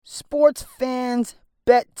sports fans,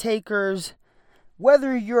 bet takers,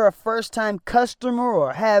 whether you're a first-time customer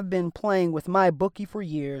or have been playing with MyBookie for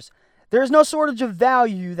years, there's no shortage of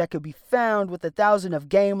value that could be found with 1,000 of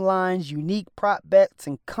game lines, unique prop bets,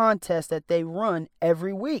 and contests that they run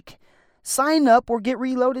every week. Sign up or get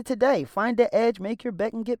reloaded today. Find the edge, make your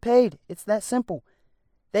bet, and get paid. It's that simple.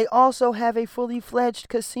 They also have a fully fledged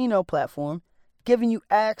casino platform, giving you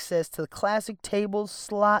access to classic tables,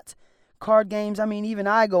 slots, card games. I mean, even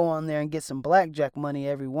I go on there and get some blackjack money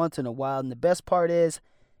every once in a while. And the best part is,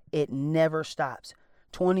 it never stops.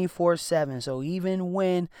 24/7. So even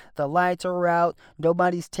when the lights are out,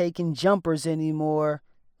 nobody's taking jumpers anymore,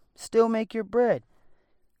 still make your bread.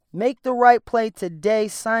 Make the right play today.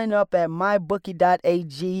 Sign up at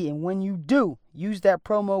mybookie.ag. And when you do, use that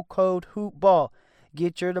promo code HoopBall.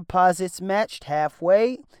 Get your deposits matched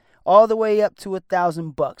halfway, all the way up to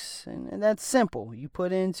 $1,000. And that's simple. You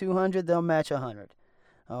put in 200, they'll match 100.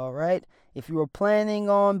 All right. If you were planning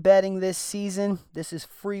on betting this season, this is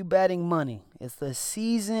free betting money. It's the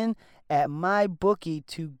season at MyBookie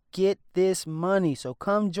to get this money. So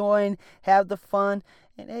come join, have the fun,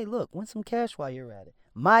 and hey, look, win some cash while you're at it.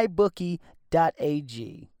 mybookie.ag.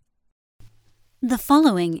 The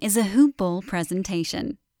following is a Hoop Ball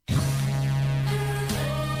presentation.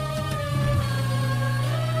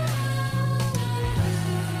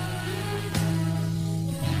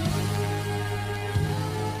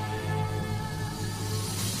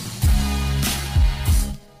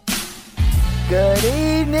 Good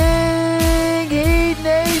evening, Heat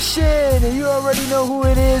Nation! And you already know who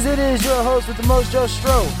it is. It is your host with the most, Joe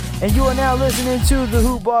Stroh. And you are now listening to the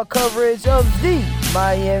Hoop Ball coverage of the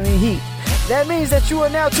Miami Heat. That means that you are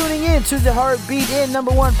now tuning in to the Heartbeat and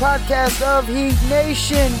 #1 podcast of Heat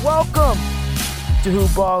Nation. Welcome to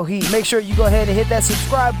Hoop Ball Heat. Make sure you go ahead and hit that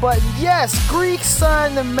subscribe button. Yes, Greek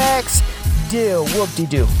signed the max deal.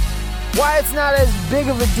 Whoop-de-doo. Why it's not as big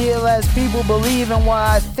of a deal as people believe, and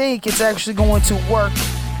why I think it's actually going to work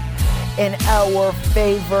in our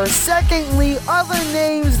favor. Secondly, other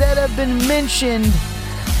names that have been mentioned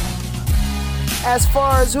as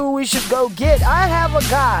far as who we should go get. I have a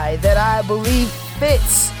guy that I believe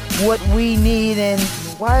fits what we need, and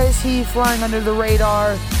why is he flying under the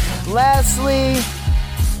radar? Lastly,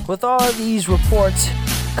 with all these reports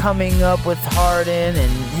coming up with Harden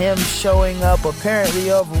and him showing up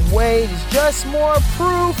apparently overweight is just more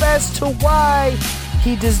proof as to why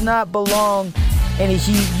he does not belong in a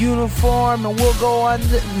Heat uniform, and we'll go on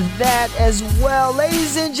that as well.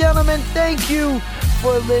 Ladies and gentlemen, thank you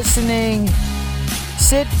for listening.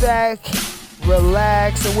 Sit back,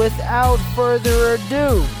 relax, and without further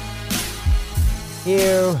ado,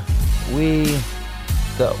 here we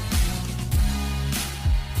go.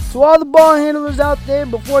 To all the ball handlers out there,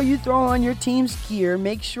 before you throw on your team's gear,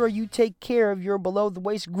 make sure you take care of your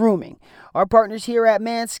below-the-waist grooming. Our partners here at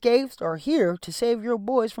Manscaped are here to save your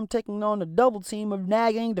boys from taking on a double team of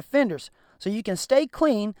nagging defenders, so you can stay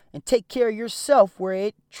clean and take care of yourself where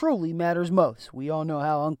it truly matters most. We all know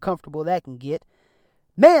how uncomfortable that can get.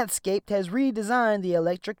 Manscaped has redesigned the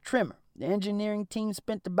electric trimmer. The engineering team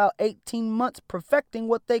spent about 18 months perfecting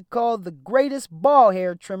what they call the greatest ball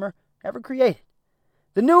hair trimmer ever created.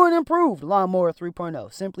 The new and improved Lawnmower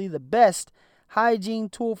 3.0, simply the best hygiene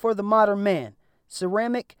tool for the modern man.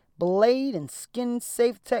 Ceramic, blade, and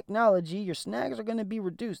skin-safe technology, your snags are going to be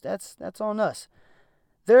reduced. That's on us.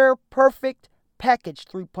 Their Perfect Package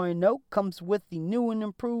 3.0 comes with the new and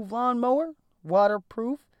improved lawnmower,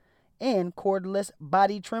 waterproof, and cordless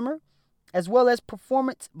body trimmer, as well as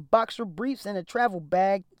performance boxer briefs and a travel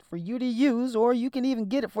bag for you to use, or you can even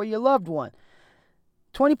get it for your loved one.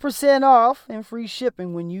 20% off and free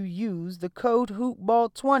shipping when you use the code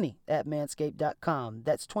HoopBall20 at Manscaped.com.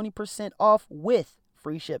 That's 20% off with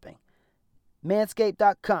free shipping.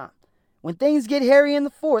 Manscaped.com. When things get hairy in the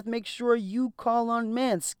fourth, make sure you call on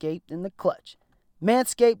Manscaped in the clutch.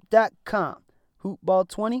 Manscaped.com.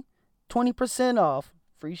 HoopBall20, 20% off,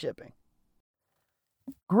 free shipping.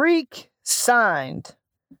 Greek signed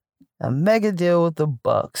a mega deal with the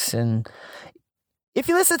Bucks, and if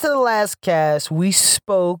you listen to the last cast, we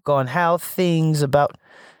spoke on how things about,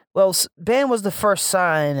 well, Bam was the first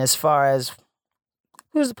sign as far as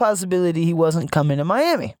there's a possibility he wasn't coming to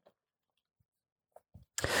Miami.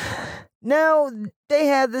 Now, they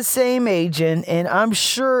had the same agent, and I'm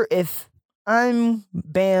sure if I'm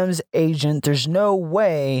Bam's agent, there's no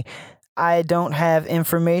way I don't have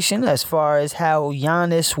information as far as how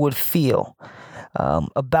Giannis would feel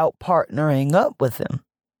about partnering up with him.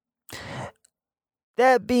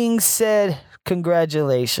 That being said,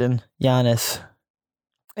 congratulations, Giannis.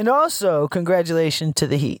 And also, congratulations to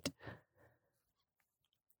the Heat.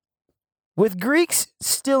 With Greeks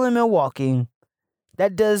still in Milwaukee,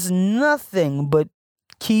 that does nothing but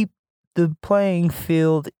keep the playing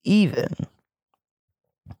field even.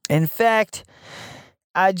 In fact,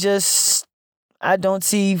 I don't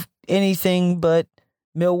see anything but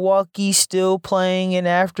Milwaukee still playing in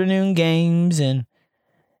afternoon games and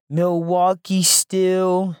Milwaukee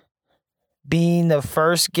still being the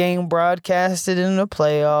first game broadcasted in the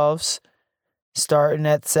playoffs, starting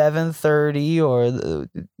at 7:30 or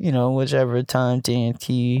whichever time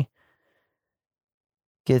TNT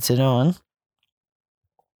gets it on.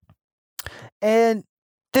 And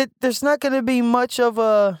there's not going to be much of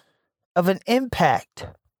an impact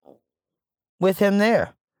with him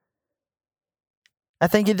there. I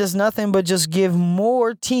think it does nothing but just give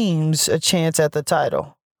more teams a chance at the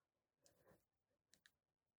title.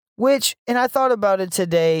 And I thought about it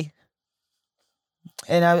today,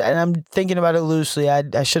 and I'm thinking about it loosely.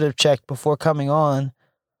 I should have checked before coming on,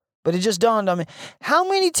 but it just dawned on me. How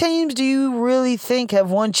many teams do you really think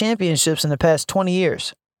have won championships in the past 20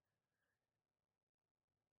 years?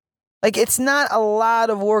 Like, it's not a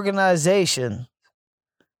lot of organization.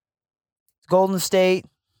 Golden State,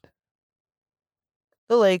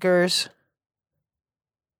 the Lakers,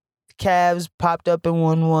 the Cavs popped up and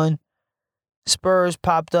won one. Spurs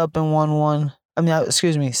popped up and won one.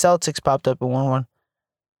 Celtics popped up and won one.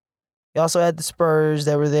 You also had the Spurs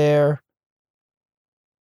that were there.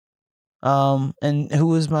 And who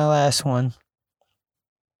was my last one?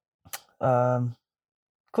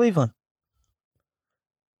 Cleveland.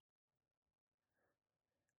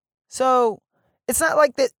 So it's not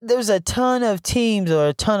like that there's a ton of teams or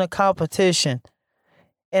a ton of competition.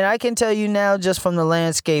 And I can tell you now, just from the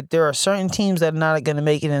landscape, there are certain teams that are not going to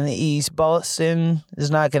make it in the East. Boston is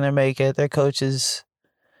not going to make it. Their coach is,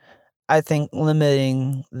 I think,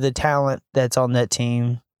 limiting the talent that's on that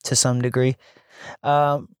team to some degree.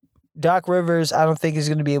 Doc Rivers, I don't think is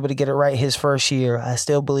going to be able to get it right his first year. I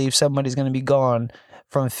still believe somebody's going to be gone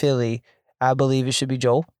from Philly. I believe it should be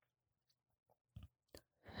Joel.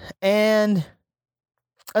 And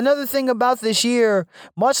another thing about this year,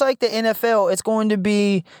 much like the NFL, it's going to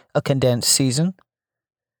be a condensed season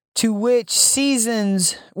to which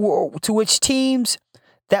teams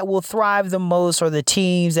that will thrive the most are the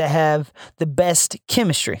teams that have the best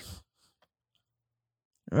chemistry.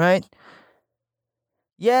 Right?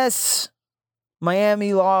 Yes,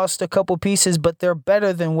 Miami lost a couple pieces, but they're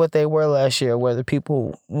better than what they were last year, whether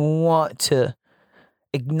people want to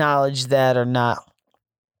acknowledge that or not.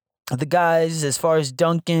 The guys, as far as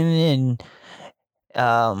Duncan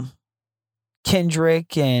and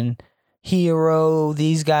Kendrick and Hero,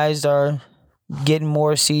 these guys are getting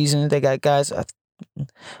more seasons. They got guys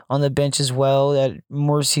on the bench as well that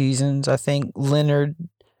more seasons. I think Leonard,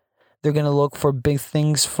 they're going to look for big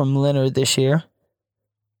things from Leonard this year.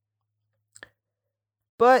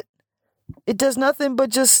 But it does nothing but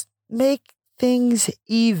just make things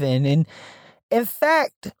even. And in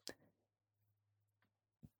fact,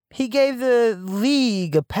 he gave the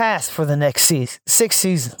league a pass for the next 6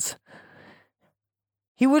 seasons.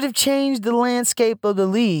 He would have changed the landscape of the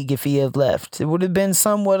league if he had left. It would have been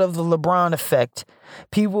somewhat of the LeBron effect.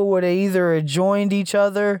 People would have either joined each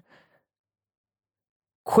other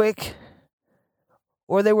quick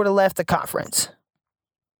or they would have left the conference.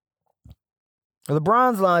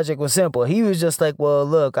 LeBron's logic was simple. He was just like, well,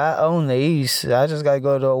 look, I own the East. I just got to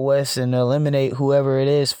go to the West and eliminate whoever it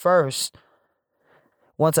is first.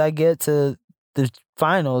 Once I get to the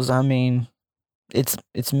finals, I mean, it's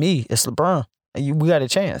me. It's LeBron. We got a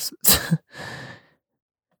chance.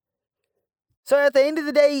 So at the end of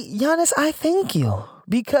the day, Giannis, I thank you.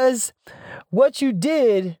 Because what you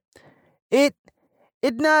did, it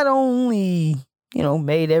not only,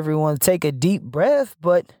 made everyone take a deep breath,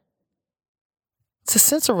 but it's a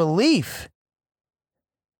sense of relief.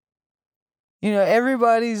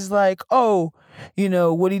 Everybody's like, oh,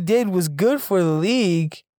 what he did was good for the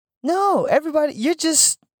league. No, everybody, you're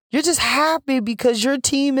just happy because your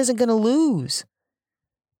team isn't going to lose.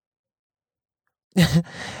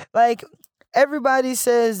 Like, everybody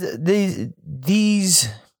says these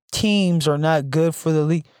teams are not good for the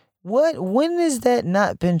league. When has that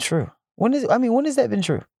not been true? When has that been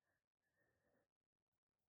true?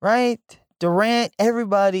 Right? Durant,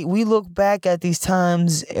 everybody, we look back at these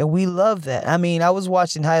times and we love that. I mean, I was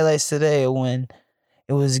watching highlights today when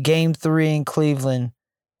it was Game 3 in Cleveland.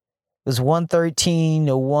 It was 113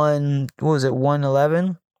 to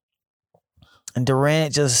 111? And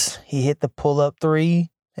Durant he hit the pull-up three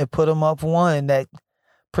and put him up one that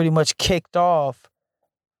pretty much kicked off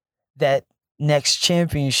that next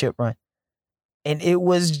championship run. And it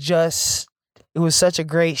was such a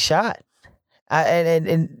great shot.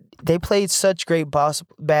 And they played such great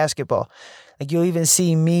basketball. Like, you'll even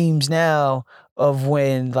see memes now of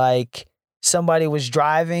when, like, somebody was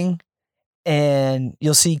driving and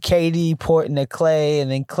you'll see KD pointing to Clay, and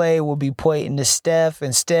then Clay will be pointing to Steph,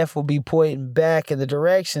 and Steph will be pointing back in the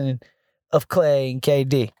direction of Clay and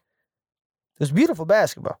KD. It was beautiful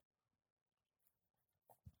basketball.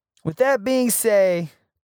 With that being said,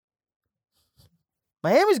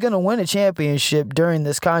 Miami's going to win a championship during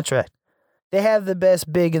this contract. They have the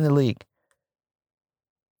best big in the league.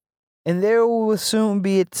 And there will soon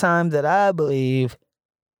be a time that I believe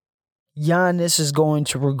Giannis is going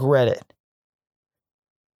to regret it.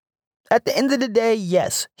 At the end of the day,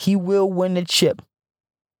 yes, he will win the chip.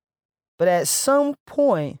 But at some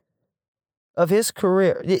point of his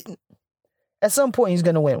career, at some point he's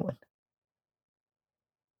going to win one.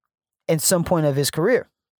 At some point of his career.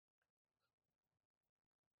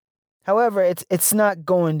 However, it's not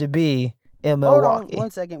going to be in Milwaukee. Hold on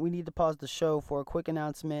 1 second. We need to pause the show for a quick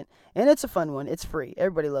announcement. And it's a fun one. It's free.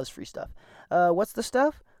 Everybody loves free stuff. What's the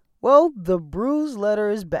stuff? Well, the Bruise Letter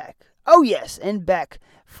is back. Oh, yes, and back.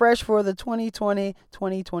 Fresh for the 2020-2021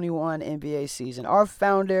 NBA season. Our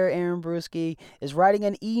founder, Aaron Bruschi, is writing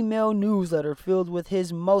an email newsletter filled with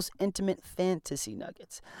his most intimate fantasy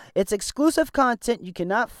nuggets. It's exclusive content you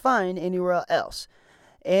cannot find anywhere else.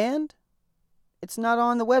 And it's not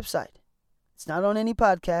on the website. It's not on any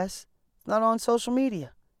podcast. It's not on social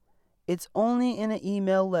media. It's only in an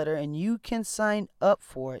email letter, and you can sign up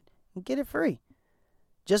for it and get it free.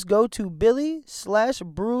 Just go to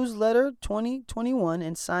Billy/BruiseLetter2021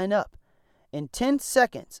 and sign up. In 10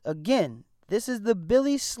 seconds. Again, this is the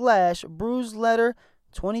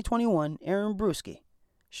Billy/BruiseLetter2021, Aaron Bruschi.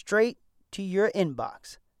 Straight to your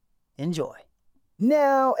inbox. Enjoy.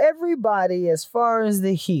 Now, everybody, as far as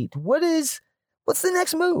the Heat, what's the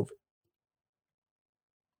next move?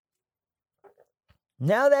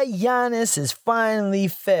 Now that Giannis has finally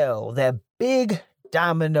fell, that big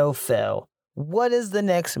domino fell, what is the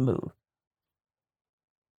next move?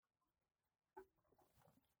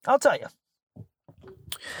 I'll tell you.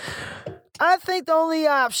 I think the only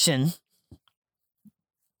option,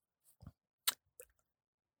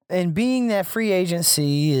 and being that free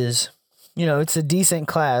agency is, it's a decent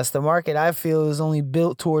class. The market, I feel, is only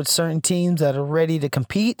built towards certain teams that are ready to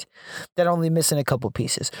compete, that are only missing a couple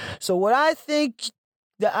pieces. So what I think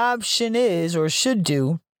the option is, or should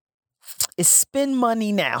do, is spend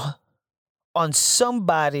money now on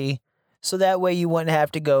somebody so that way you wouldn't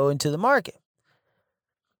have to go into the market.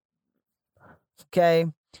 Okay?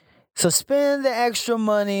 So spend the extra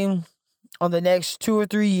money on the next 2 or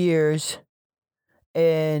 3 years,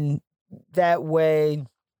 and that way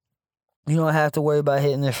you don't have to worry about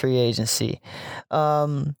hitting the free agency.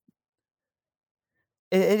 The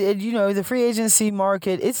free agency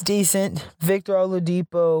market, it's decent. Victor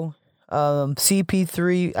Oladipo,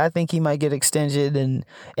 CP3, I think he might get extended, and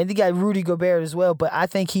you got Rudy Gobert as well, but I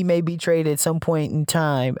think he may be traded at some point in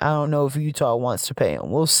time. I don't know if Utah wants to pay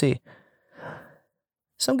him. We'll see.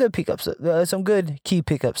 Some good pickups, some good key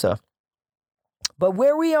pickups, though. But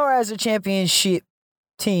where we are as a championship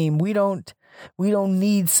team, we don't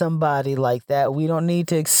need somebody like that. We don't need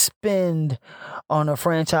to expend on a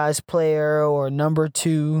franchise player or number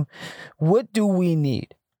 2. What do we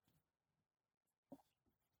need?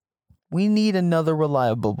 We need another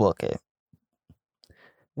reliable bucket.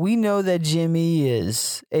 We know that Jimmy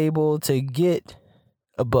is able to get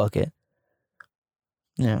a bucket.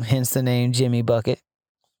 Hence the name Jimmy Bucket.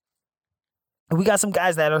 We got some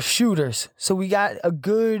guys that are shooters. So we got a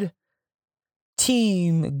good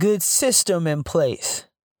team, good system in place.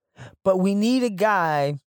 But we need a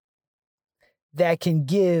guy that can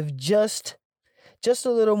give just a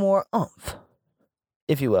little more oomph,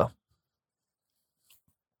 if you will.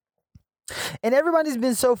 And everybody's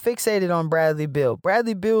been so fixated on Bradley Beal.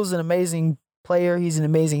 Bradley Beal's an amazing player. He's an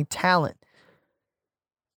amazing talent.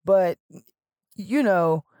 But,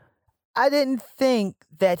 I didn't think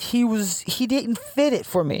that he didn't fit it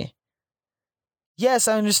for me. Yes,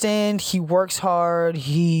 I understand he works hard.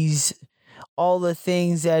 He's all the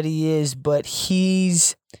things that he is, but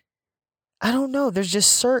I don't know. There's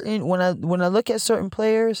just certain, when I look at certain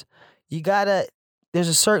players, there's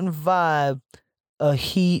a certain vibe a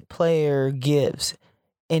Heat player gives.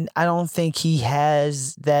 And I don't think he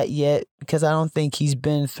has that yet, because I don't think he's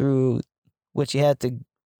been through what you had to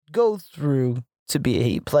go through to be a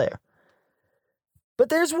Heat player. But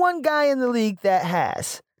there's one guy in the league that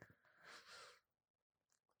has.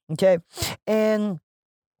 Okay? And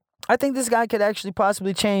I think this guy could actually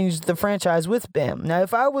possibly change the franchise with Bam. Now,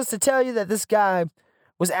 if I was to tell you that this guy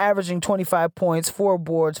was averaging 25 points, 4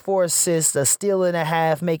 boards, 4 assists, a steal and a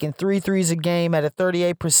half, making 3 threes a game at a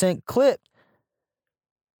 38% clip.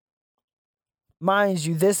 Mind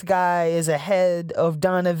you, this guy is ahead of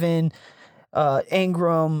Donovan,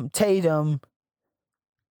 Ingram, Tatum.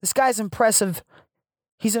 This guy's impressive.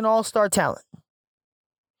 He's an all-star talent.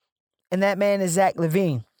 And that man is Zach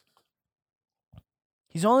LaVine.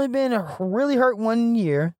 He's only been really hurt 1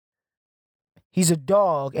 year. He's a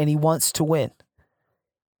dog, and he wants to win.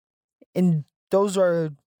 And those are,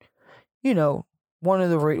 that's one of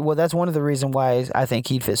the reasons why I think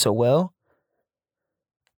he'd fit so well.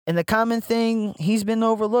 And the common thing, he's been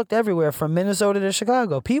overlooked everywhere from Minnesota to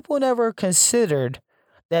Chicago. People never considered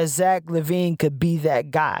that Zach LaVine could be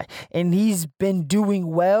that guy. And he's been doing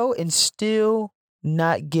well and still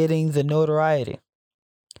not getting the notoriety.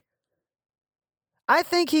 I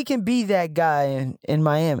think he can be that guy in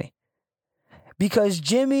Miami. Because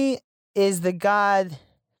Jimmy is the guy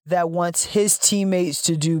that wants his teammates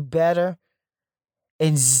to do better.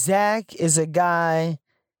 And Zach is a guy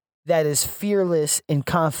that is fearless and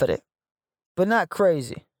confident, but not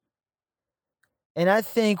crazy. And I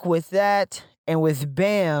think with that and with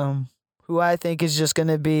Bam, who I think is just going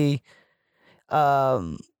to be,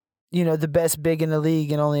 the best big in the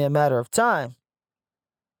league in only a matter of time,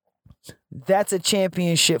 that's a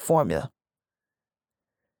championship formula.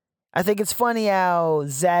 I think it's funny how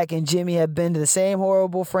Zach and Jimmy have been to the same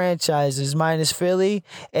horrible franchises minus Philly,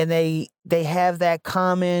 and they have that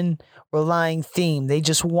common relying theme. They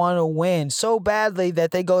just want to win so badly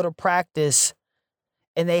that they go to practice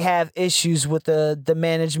and they have issues with the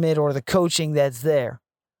management or the coaching that's there.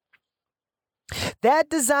 That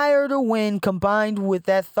desire to win combined with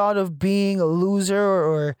that thought of being a loser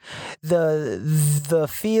or the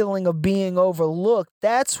feeling of being overlooked,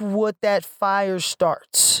 that's what that fire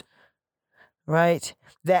starts. Right?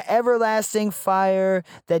 That everlasting fire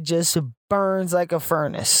that just burns like a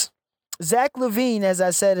furnace. Zach LaVine, as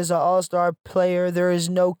I said, is an all-star player. There is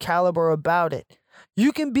no caliber about it.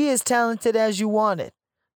 You can be as talented as you want it,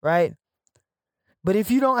 right? But if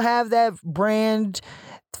you don't have that brand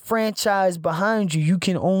franchise behind you, you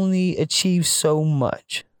can only achieve so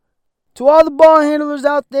much. To all the ball handlers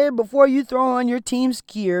out there, before you throw on your team's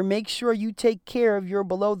gear, make sure you take care of your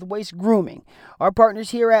below-the-waist grooming. Our partners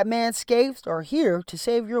here at Manscaped are here to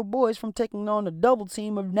save your boys from taking on a double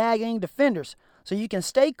team of nagging defenders, so you can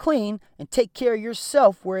stay clean and take care of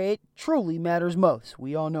yourself where it truly matters most.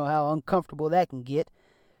 We all know how uncomfortable that can get.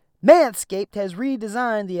 Manscaped has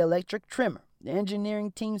redesigned the electric trimmer. The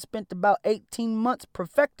engineering team spent about 18 months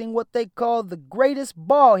perfecting what they call the greatest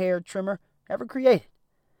ball hair trimmer ever created.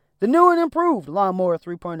 The new and improved Lawnmower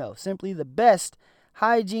 3.0, simply the best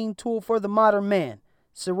hygiene tool for the modern man.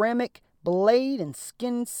 Ceramic, blade, and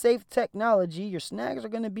skin-safe technology, your snags are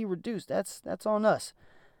going to be reduced. That's on us.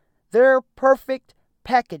 Their perfect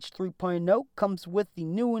package 3.0 comes with the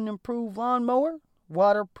new and improved lawnmower,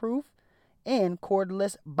 waterproof, and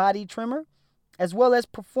cordless body trimmer, as well as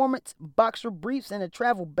performance boxer briefs and a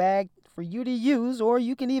travel bag for you to use, or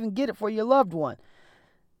you can even get it for your loved one.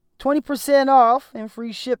 20% off and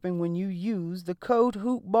free shipping when you use the code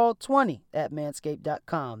HoopBall20 at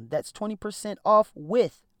Manscaped.com. That's 20% off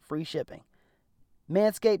with free shipping.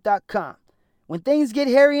 Manscaped.com. When things get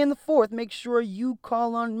hairy in the fourth, make sure you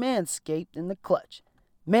call on Manscaped in the clutch.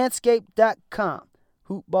 Manscaped.com.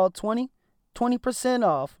 HoopBall20, 20%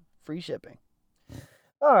 off, free shipping.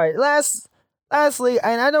 All right, lastly,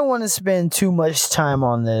 and I don't want to spend too much time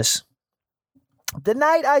on this. The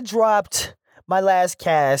night I dropped my last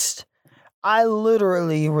cast, I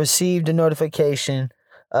literally received a notification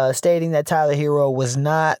stating that Tyler Hero was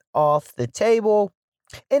not off the table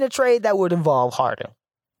in a trade that would involve Harden.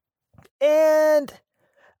 And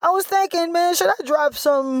I was thinking, man, should I drop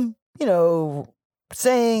some,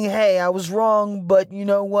 saying, hey, I was wrong, but you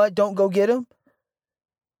know what? Don't go get him.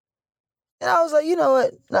 And I was like, you know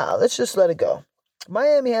what? Nah, let's just let it go.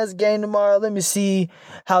 Miami has a game tomorrow. Let me see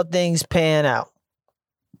how things pan out.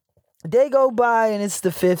 Day go by and it's the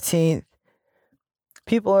 15th.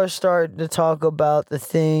 People are starting to talk about the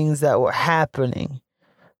things that were happening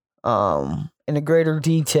in a greater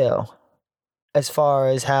detail as far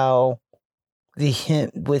as how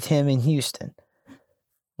with him in Houston.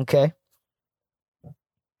 Okay?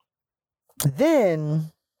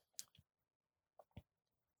 Then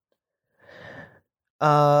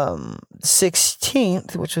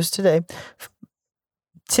 16th, which was today,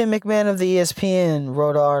 Tim McMahon of the ESPN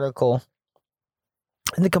wrote an article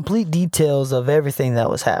and the complete details of everything that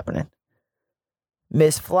was happening.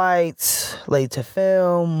 Missed flights, late to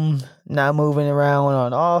film, not moving around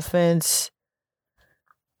on offense.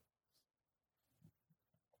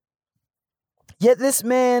 Yet this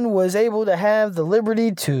man was able to have the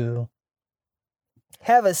liberty to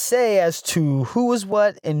have a say as to who is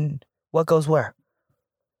what and what goes where.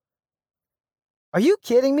 Are you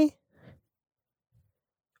kidding me?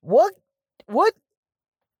 What,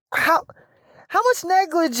 how much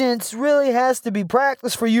negligence really has to be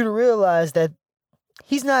practiced for you to realize that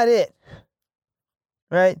he's not it?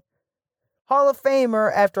 Right? Hall of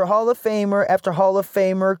Famer after Hall of Famer after Hall of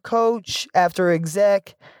Famer, coach after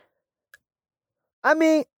exec. I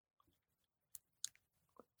mean,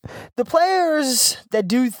 the players that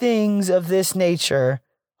do things of this nature,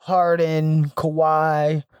 Harden,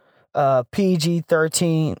 Kawhi,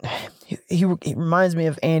 PG-13, he reminds me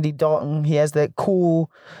of Andy Dalton. He has that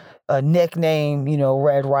cool nickname,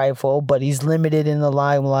 Red Rifle, but he's limited in the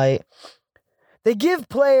limelight. They give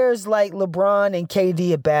players like LeBron and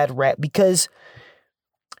KD a bad rep because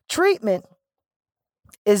treatment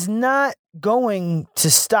is not going to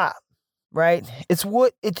stop, right? It's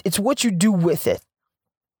what you do with it.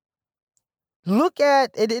 Look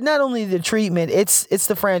at it, not only the treatment, it's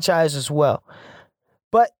the franchise as well.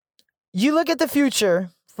 But you look at the future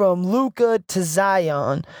from Luka to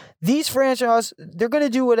Zion, these franchises, they're going to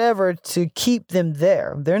do whatever to keep them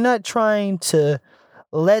there. They're not trying to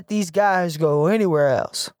let these guys go anywhere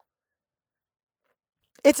else.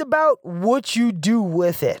 It's about what you do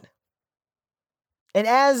with it. And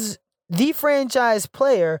as the franchise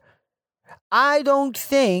player, I don't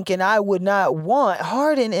think, and I would not want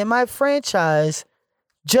Harden in my franchise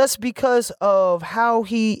just because of how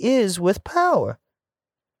he is with power.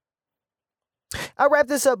 I wrap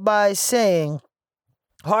this up by saying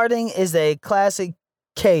Harden is a classic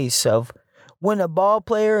case of when a ball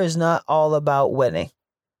player is not all about winning.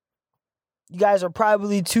 You guys are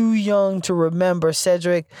probably too young to remember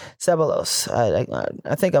Cedric Ceballos.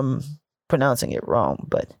 I think I'm pronouncing it wrong,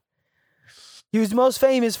 but he was most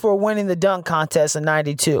famous for winning the dunk contest in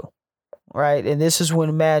 92, right? And this is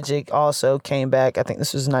when Magic also came back. I think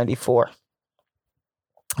this was 94.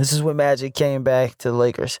 This is when Magic came back to the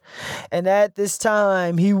Lakers. And at this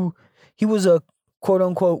time, he was a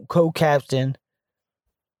quote-unquote co-captain.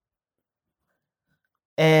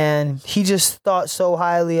 And he just thought so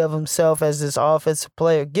highly of himself as this offensive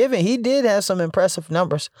player. Given he did have some impressive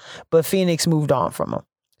numbers, but Phoenix moved on from him.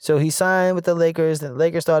 So he signed with the Lakers. The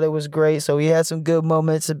Lakers thought it was great. So he had some good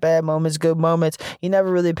moments, some bad moments, good moments. He never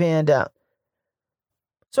really panned out.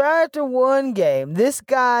 So after one game, this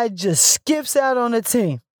guy just skips out on the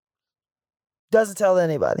team. Doesn't tell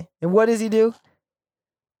anybody. And what does he do?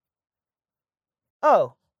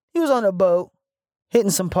 Oh, he was on a boat,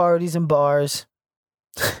 hitting some parties and bars.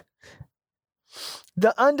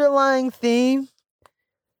 The underlying theme,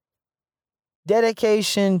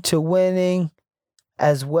 dedication to winning,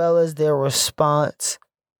 as well as their response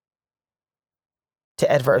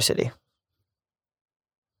to adversity.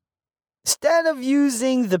 Instead of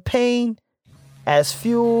using the pain as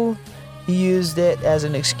fuel, he used it as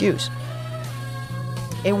an excuse.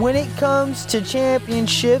 And when it comes to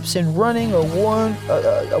championships and running a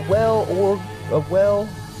well-oiled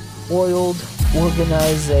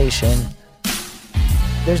organization,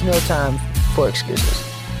 there's no time for excuses.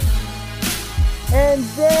 And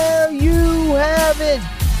there you have it,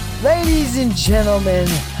 ladies and gentlemen.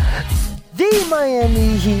 The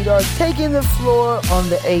Miami Heat are taking the floor on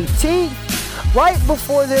the 18th, right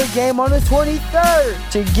before their game on the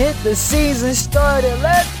 23rd, to get the season started.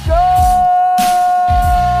 Let's go!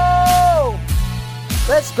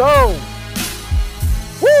 Let's go!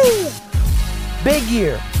 Woo! Big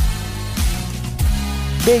year.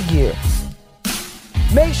 Big year.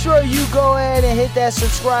 Make sure you go ahead and hit that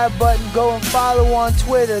subscribe button. Go and follow on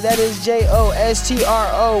Twitter. That is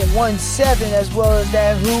JOSTRO17, as well as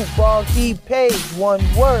that Hoopball Heat page. One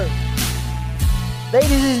word.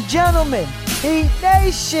 Ladies and gentlemen, Heat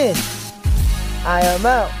Nation, I am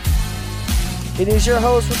out. It is your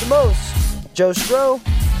host with the most, Joe Stro.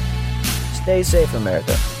 Stay safe,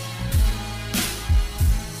 America.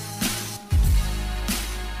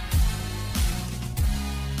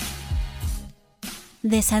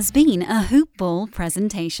 This has been a Hoop Ball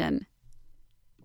presentation.